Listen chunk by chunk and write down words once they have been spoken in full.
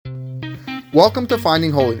Welcome to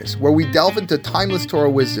Finding Holiness, where we delve into timeless Torah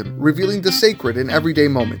wisdom, revealing the sacred in everyday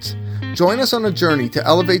moments. Join us on a journey to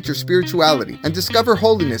elevate your spirituality and discover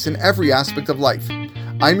holiness in every aspect of life.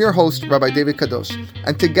 I'm your host, Rabbi David Kadosh,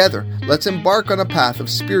 and together, let's embark on a path of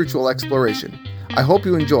spiritual exploration. I hope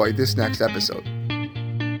you enjoy this next episode.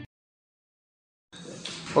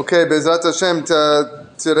 Okay, Bezrat Hashem,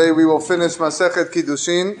 today we will finish Masechet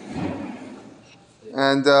Kiddushin,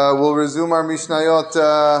 and we'll resume our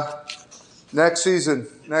Mishnayot next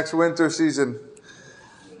winter season.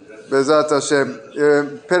 Bezrat Hashem.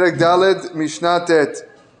 Perek Daled, Mishnah Tet.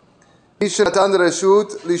 A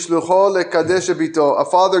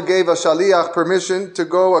father gave a shaliach permission to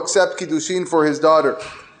go accept Kiddushin for his daughter.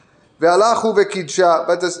 But while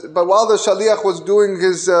the shaliach was doing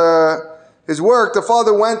his work, the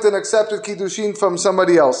father went and accepted Kiddushin from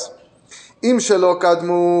somebody else. If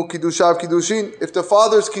the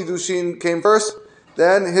father's Kiddushin came first,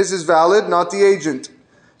 then his is valid, not the agent.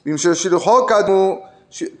 If the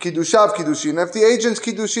agent's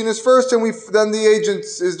Kiddushin is first, then the agent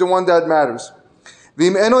is the one that matters.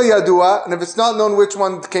 And if it's not known which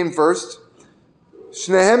one came first,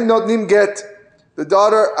 the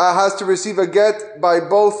daughter has to receive a get by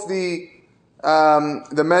both the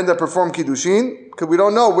men that perform Kiddushin, because we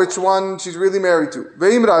don't know which one she's really married to.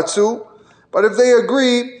 But if they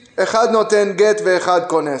agree, echad noten get ve'echad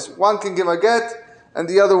kones. One can give a get, and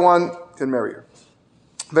the other one can marry her.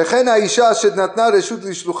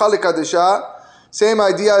 Same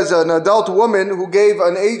idea as an adult woman who gave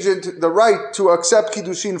an agent the right to accept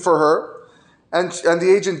Kiddushin for her, and the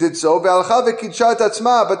agent did so. But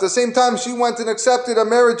at the same time, she went and accepted a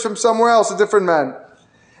marriage from somewhere else, a different man.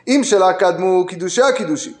 If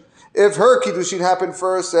her Kiddushin happened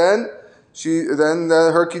first, then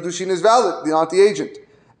her Kiddushin is valid, not the agent.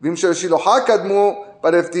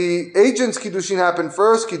 But if the agent's Kiddushin happened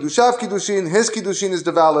first, Kiddushav Kiddushin, his Kiddushin is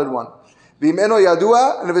the valid one. And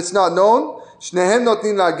if it's not known,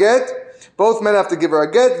 both men have to give her a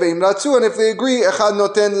get, and if they agree, echad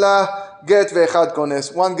noten la get ve'echad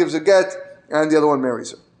kones. One gives a get, and the other one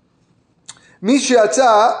marries her.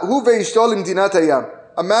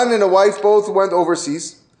 A man and a wife both went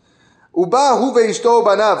overseas. And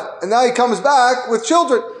now he comes back with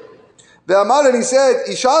children. And he said,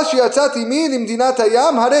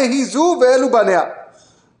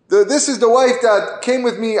 this is the wife that came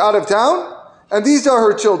with me out of town, and these are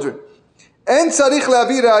her children.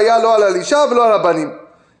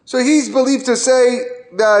 So he's believed to say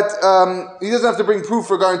that he doesn't have to bring proof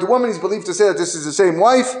regarding the woman. He's believed to say that this is the same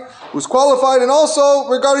wife who's qualified, and also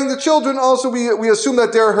regarding the children, also we assume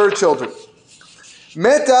that they're her children.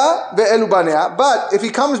 Meta ve'elu banea. But if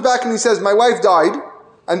he comes back and he says, my wife died,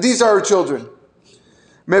 and these are her children,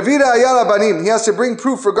 mevira ayala banim, he has to bring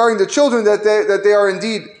proof regarding the children that they are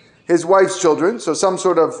indeed his wife's children, so some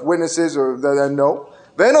sort of witnesses or that know.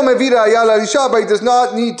 Ve'eno mevira ayala lisha, but he does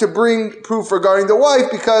not need to bring proof regarding the wife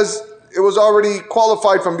because it was already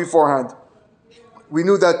qualified from beforehand. We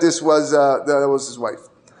knew that that was his wife.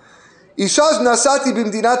 Ishaz nasati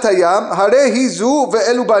bimdinat hayam hare hizu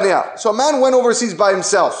ve'elu banea. So a man went overseas by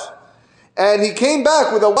himself, and he came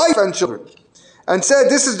back with a wife and children, and said,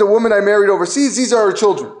 this is the woman I married overseas, these are her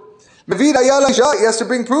children. He has to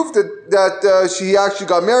bring proof that she actually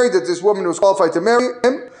got married, that this woman was qualified to marry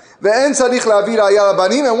him. And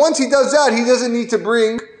once he does that, he doesn't need to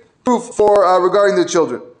bring proof for regarding the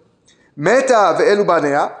children. Meta ve'elu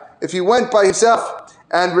banea. If he went by himself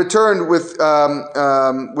and returned with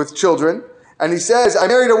children, and he says, I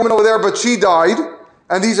married a woman over there, but she died,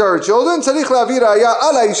 and these are her children,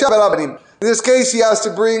 in this case, he has to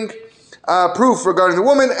bring proof regarding the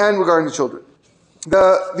woman and regarding the children.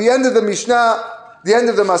 The end of the Mishnah, the end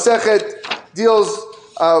of the Masechet, deals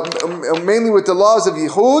mainly with the laws of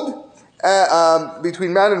Yichud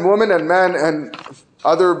between man and woman, and man and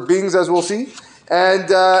other beings, as we'll see,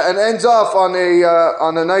 and ends off on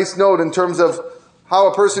a nice note in terms of how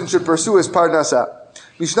a person should pursue his parnasa.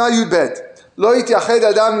 Mishnah Yud Bet. Lo yitached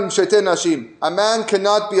adam im shete nashim. A man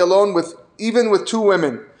cannot be alone even with two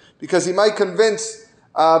women, because he might convince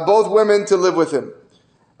both women to live with him.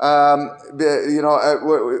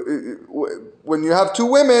 When you have two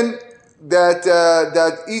women,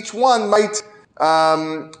 that each one might,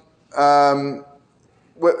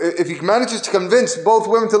 if he manages to convince both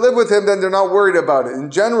women to live with him, then they're not worried about it. In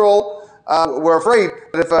general, we're afraid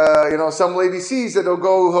that if some lady sees that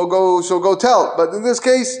she'll go tell. But in this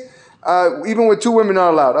case, even with two women are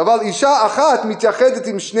allowed.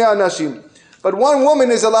 But one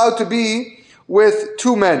woman is allowed to be with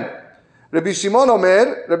two men. Rabbi Shimon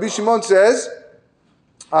says,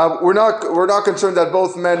 we're not concerned that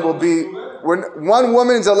both men will be when one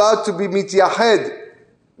woman is allowed to be mityahed.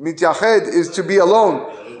 Mityahed is to be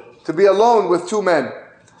alone with two men.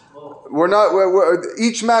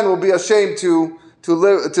 Each man will be ashamed to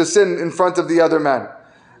sin in front of the other man.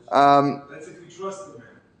 That's if we trust the man.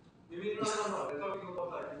 You mean, no. They're talking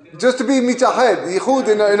about that. Just to be mityahed, yichud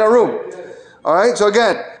in a room. All right. So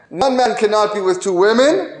again, one man cannot be with two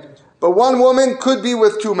women, but one woman could be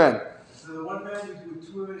with two men. So the one man with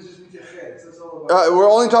two women is just mityahed. That's all about. We're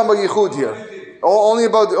only talking about yichud here. Only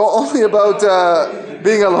about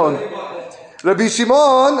being alone. Rabbi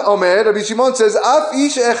Shimon says, Af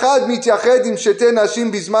ish echad mityached im shete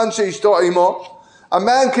nashim bizman sheishto imo. A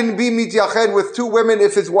man can be mityached with two women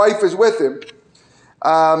if his wife is with him,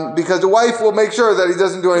 because the wife will make sure that he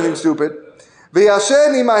doesn't do anything stupid.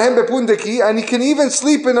 V'yashen imahem bepundeki, and he can even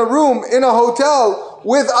sleep in a room in a hotel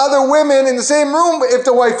with other women in the same room if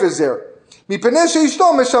the wife is there. Mipeneh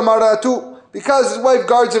sheishto meshamaratu, because his wife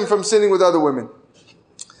guards him from sinning with other women.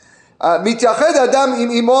 Mityached adam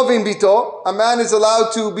im imo v'im bito. A man is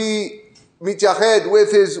allowed to be mityached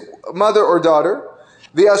with his mother or daughter.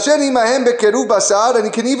 V'yashen imahem bekeruv basar, and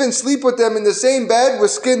he can even sleep with them in the same bed with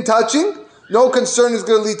skin touching. No concern is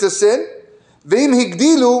going to lead to sin. V'im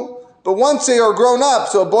higdilu, but once they are grown up,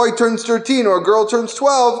 so a boy turns 13 or a girl turns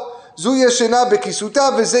 12, zu yeshena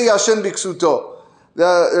bekisuta v'zeh yashen biksuto.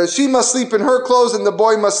 She must sleep in her clothes and the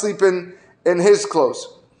boy must sleep in his clothes.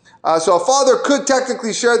 So a father could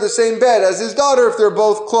technically share the same bed as his daughter if they're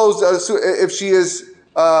both clothed, if she is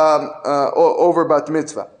over bat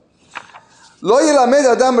mitzvah. Lo yilamed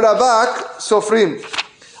adam ravak sofrim.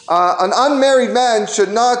 An unmarried man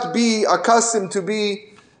should not be accustomed to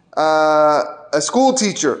be a school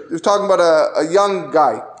teacher. You're talking about a young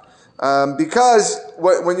guy, because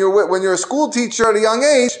when you're a school teacher at a young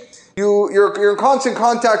age, you're in constant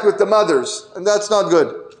contact with the mothers, and that's not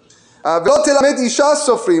good. And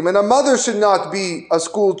a mother should not be a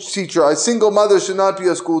school teacher. A single mother should not be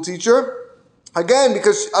a school teacher. Again,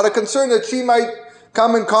 because out of concern that she might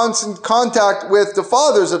come in constant contact with the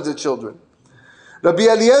fathers of the children. Rabbi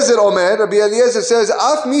Eliezer says,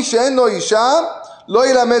 Af mi she'en lo isha lo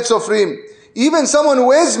yilamed sofrim. Even someone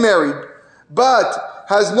who is married but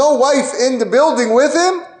has no wife in the building with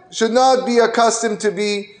him should not be accustomed to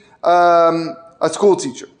be a school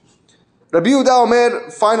teacher. Rabbi Yehuda Omer,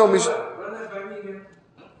 final mission.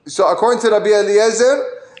 So according to Rabbi Eliezer,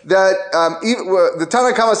 that the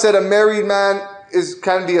Tanna Kama said a married man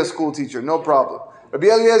can be a school teacher, no problem. Rabbi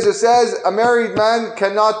Eliezer says a married man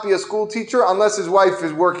cannot be a school teacher unless his wife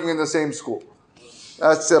is working in the same school.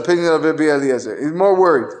 That's the opinion of Rabbi Eliezer. He's more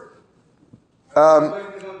worried.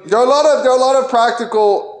 There are a lot of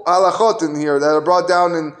practical halachot in here that are brought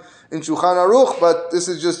down in Shulchan Aruch, but this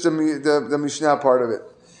is just the Mishnah part of it.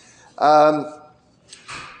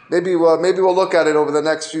 Maybe we'll look at it over the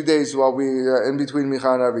next few days while we in between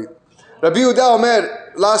Micha and Arvit. Rabbi Yehuda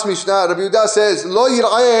Omer, last Mishnah, Rabbi Yehuda says, Lo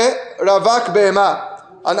yir'eh ravak be'ema.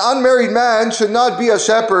 An unmarried man should not be a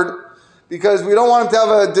shepherd because we don't want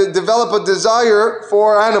him to develop a desire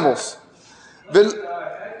for animals.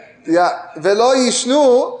 Velo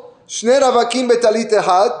yishnu shne ravakim betalit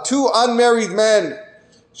ehad. Two unmarried men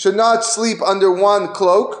should not sleep under one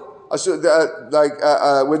cloak,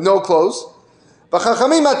 with no clothes. But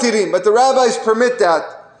the rabbis permit that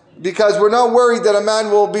because we're not worried that a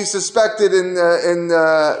man will be suspected in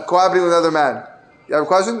cohabiting with another man. You have a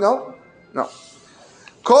question? No?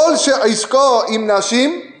 Kol she'isko im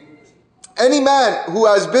nashim. Any man who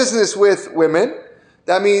has business with women,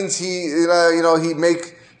 that means he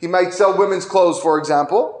might sell women's clothes, for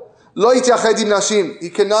example. Lo yitached im nashim. He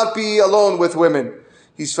cannot be alone with women.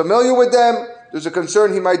 He's familiar with them. There's a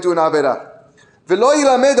concern he might do an avera. V'lo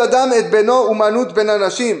yilamed adam et beno umanut ben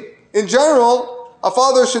anashim. In general, a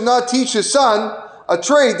father should not teach his son a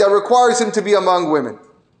trade that requires him to be among women.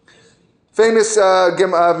 Famous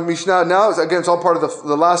Mishnah now, again, it's all part of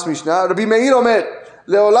the last Mishnah. Rabbi Meir Omer,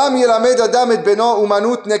 Leolam yilamed adam et beno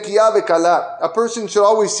umanut nekiya v'kala. A person should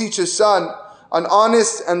always teach his son an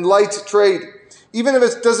honest and light trade, even if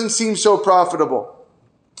it doesn't seem so profitable.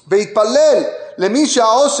 Ve'itpalel lemi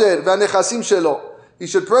she'aosher v'anechasim shelo. He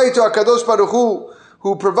should pray to HaKadosh Baruch Hu,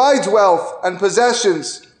 who provides wealth and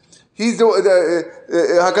possessions. He's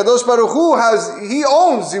HaKadosh Baruch Hu he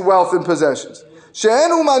owns the wealth and possessions. She'en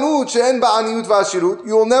umanut, she'en ba'aniyut v'ashirut.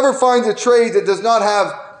 You will never find a trade that does not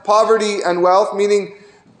have poverty and wealth, meaning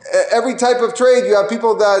every type of trade, you have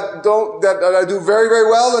people that do very, very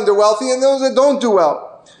well and they're wealthy, and those that don't do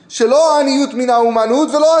well. Shelo aniyut mina umanut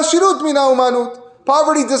v'lo ashirut mina umanut.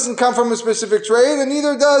 Poverty doesn't come from a specific trade, and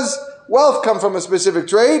neither does wealth come from a specific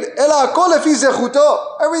trade.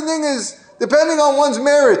 Everything is depending on one's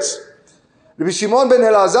merits. Rabbi Shimon ben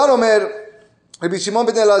Elazar Omer, Rabbi Shimon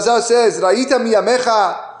ben Elazar says, Ra'ita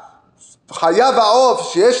miyamecha chaya va'of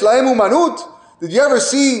sheyesh lahem umanut? Did you ever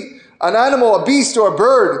see an animal, a beast or a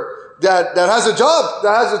bird that has a job,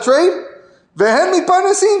 that has a trade? Vehem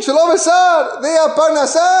mitparnasin shelo b'sar. They have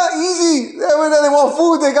parnasa, easy. They want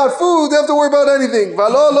food, they got food, they don't have to worry about anything.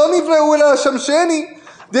 V'lo lo nivreu ela shamsheni.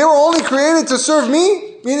 They were only created to serve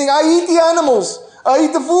me, meaning I eat the animals, I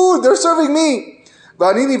eat the food, they're serving me.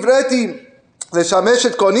 V'ani nivreti leshamesh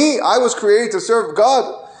et koni. I was created to serve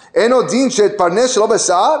God. Eno din she'etparnes shelo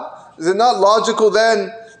b'sar. Is it not logical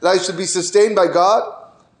then that I should be sustained by God?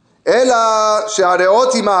 Ela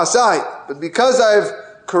she'areoti ma'asai. But because I've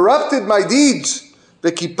corrupted my deeds,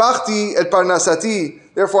 v'kipachti et parnasati,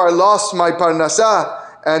 therefore I lost my parnasa,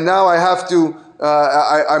 and now I have to,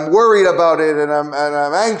 I'm worried about it, and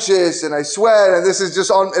I'm anxious, and I sweat, and this is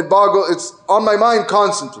just it's on my mind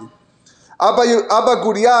constantly. Abba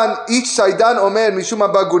Gurian, each Saidan Omer, Mishum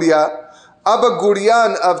Abba Guria. Abba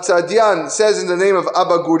Gurian of Tzadian says in the name of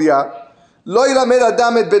Abba Guria, Lo yilamed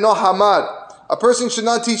adam et beno hamar. A person should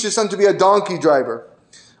not teach his son to be a donkey driver,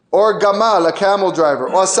 or gamal, a camel driver,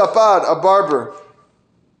 or sapad, a barber.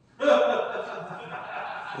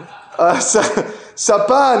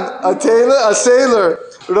 Sapan, a tailor, a sailor.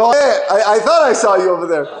 Ro'eh, I thought I saw you over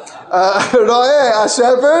there. Ro'eh, a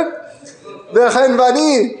shepherd.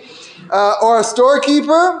 V'chenvani, or a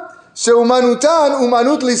storekeeper. She'umanutan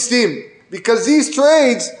umanut listim. Because these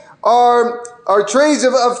trades are trades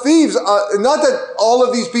of thieves. Not that all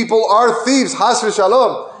of these people are thieves, has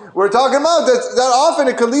v'shalom. We're talking about that often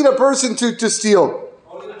it can lead a person to steal,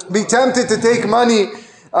 be tempted to take money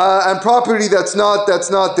and property that's not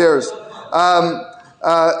theirs.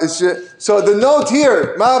 So the note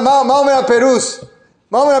here,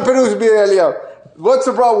 what's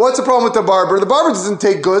the problem? What's the problem with the barber? The barber doesn't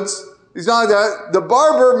take goods. He's not that. The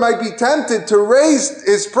barber might be tempted to raise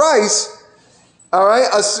his price. All right,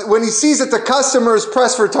 when he sees that the customer is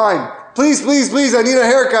pressed for time. Please, I need a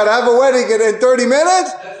haircut. I have a wedding in 30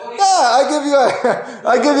 minutes. Yeah, I give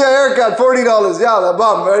you a haircut, $40. Yeah, the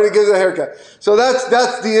bum, ready to give you a haircut. So that's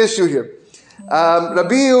the issue here.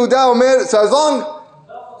 Rabbi Yehuda Omer, so as long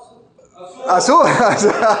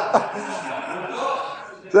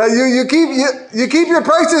so you keep your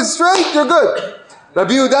prices straight, you're good.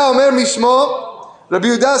 Rabbi Yehuda Omer Mishmo. Rabbi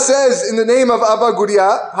Yehuda says in the name of Abba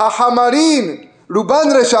Guria, Hahamarin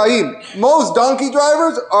Ruban Reshaim. Most donkey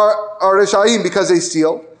drivers are Reshaim because they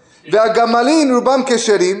steal. Ve'agamalin Rubam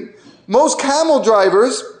Kesherim. Most camel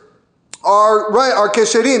drivers are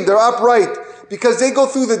Kesherim. They're upright because they go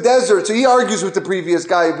through the desert. So he argues with the previous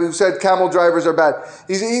guy who said camel drivers are bad.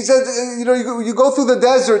 He said, you go through the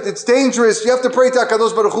desert. It's dangerous. You have to pray to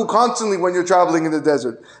HaKadosh Baruch Hu constantly when you're traveling in the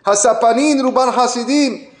desert. Hasapanin Ruban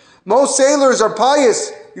Hasidim. Most sailors are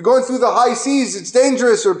pious. You're going through the high seas. It's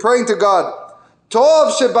dangerous. You're praying to God.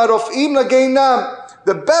 Tov shebarofim lageinam.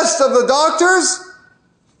 The best of the doctors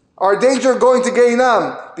are in danger of going to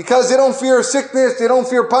Geinam because they don't fear sickness, they don't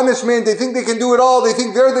fear punishment, they think they can do it all, they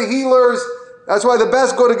think they're the healers. That's why the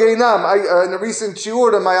best go to Geinam. In a recent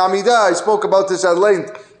shiur in my Amidah, I spoke about this at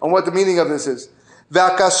length on what the meaning of this is.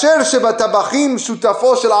 Ve'akasher shebatabachim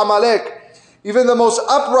shutafo shel Amalek. Even the most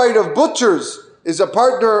upright of butchers is a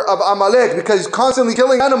partner of Amalek because he's constantly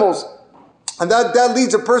killing animals. And that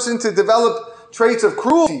leads a person to develop traits of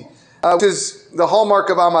cruelty, which is the hallmark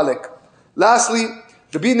of Amalek. Lastly,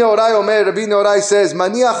 Rabbi Nehorai says,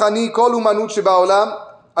 Maniach ani kol umanut sheba'olam.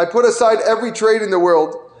 I put aside every trade in the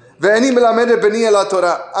world. Ve'eni melamed beni ela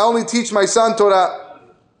Torah. I only teach my son Torah.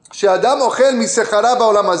 She'adam ochel misechara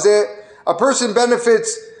ba'olam hazeh. A person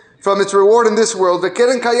benefits from its reward in this world.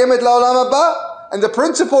 Ve'keren kayemet la'olam haba. And the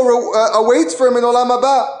principle awaits for him in olam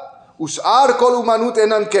haba. Ush'ar kol umanut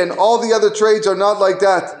enan ken. All the other trades are not like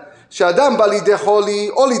that. She'adam balidei choli,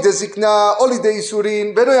 o lidei zikna, o lidei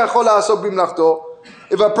isurin, ve'no yachol la'asok bimlachto.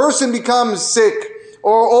 If a person becomes sick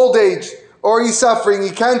or old age or he's suffering, he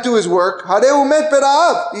can't do his work, he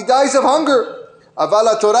dies of hunger.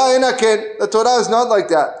 The Torah is not like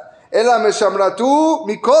that.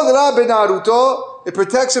 It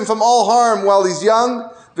protects him from all harm while he's young.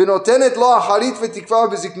 It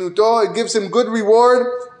gives him good reward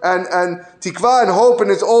and tikva and hope in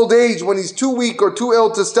his old age when he's too weak or too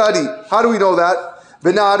ill to study. How do we know that?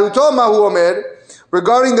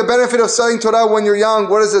 Regarding the benefit of studying Torah when you're young,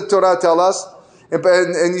 what does the Torah tell us? In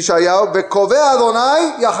Yeshayahu, Ve'koveh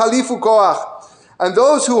Adonai yachalifu koach. And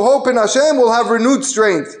those who hope in Hashem will have renewed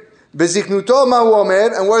strength. Beziknuto ma'hu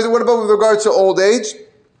omer. And what about with regards to old age?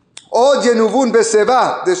 Od yenuvun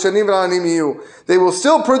beseva deshanim v'anim yiyu. They will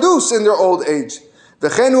still produce in their old age.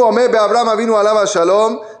 V'chen hu omer be'Avraham Avinu alav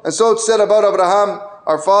shalom. And so it's said about Abraham,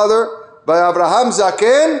 our father, by Abraham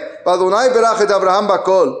Zaken, V'Adonai berach et Avraham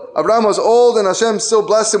bakol. Avraham was old and Hashem still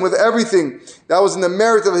blessed him with everything. That was in the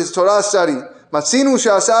merit of his Torah study. Matzinu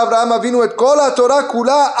she'asa Avraham Avinu et kol ha'Torah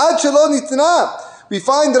kula ad shelo nitna. We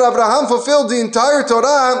find that Avraham fulfilled the entire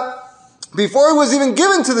Torah before it was even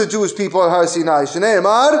given to the Jewish people at Har Sinai. Shnei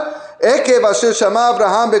Emar, Ekev asher shama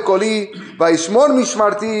Avraham bekoli, vayishmor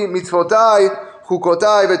mishmarti mitzvotai,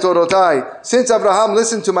 chukotai vetorotai. Since Avraham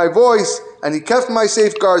listened to my voice, and he kept my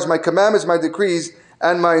safeguards, my commandments, my decrees,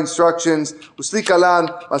 and my instructions. Usli kalan,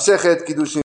 Masechet Kiddushin.